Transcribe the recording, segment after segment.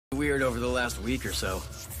weird over the last week or so.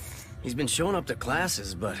 He's been showing up to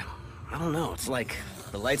classes, but I don't know, it's like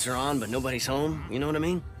the lights are on, but nobody's home, you know what I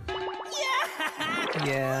mean?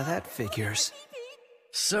 Yeah, that figures.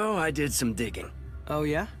 So I did some digging. Oh,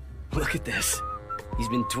 yeah? Look at this. He's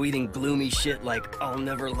been tweeting gloomy shit like, "I'll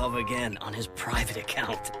never love again," on his private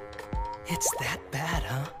account. It's that bad,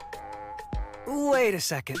 huh? Wait a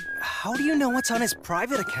second. How do you know what's on his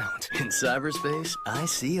private account? In cyberspace, I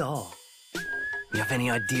see all. You have any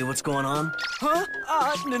idea what's going on? Huh?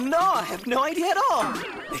 No, I have no idea at all.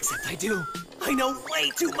 Except I do. I know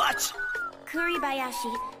way too much.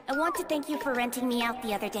 Kuribayashi, I want to thank you for renting me out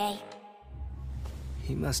the other day.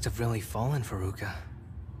 He must have really fallen for Ruka.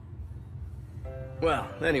 Well,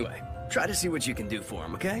 anyway, try to see what you can do for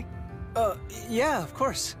him, okay? Yeah, of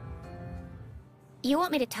course. You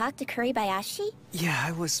want me to talk to Kuribayashi? Yeah,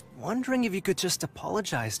 I was wondering if you could just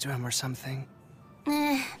apologize to him or something.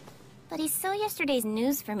 But he's so yesterday's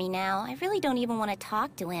news for me now. I really don't even want to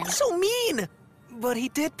talk to him. So mean! But he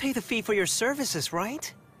did pay the fee for your services,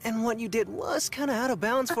 right? And what you did was kind of out of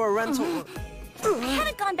bounds for a rental. I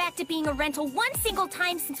haven't gone back to being a rental one single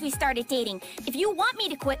time since we started dating. If you want me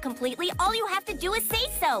to quit completely, all you have to do is say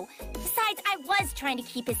so. Besides, I was trying to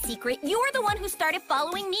keep a secret. You were the one who started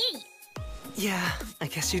following me. Yeah, I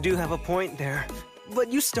guess you do have a point there.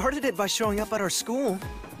 But you started it by showing up at our school.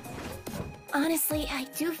 Honestly, I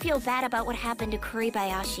do feel bad about what happened to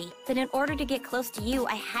Kuribayashi. But in order to get close to you,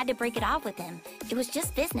 I had to break it off with him. It was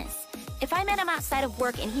just business. If I met him outside of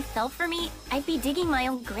work and he fell for me, I'd be digging my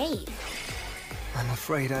own grave. I'm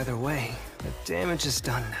afraid either way, the damage is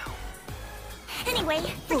done now. Anyway,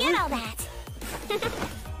 forget all that.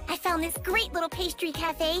 I found this great little pastry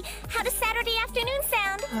cafe. How does Saturday afternoon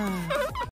sound?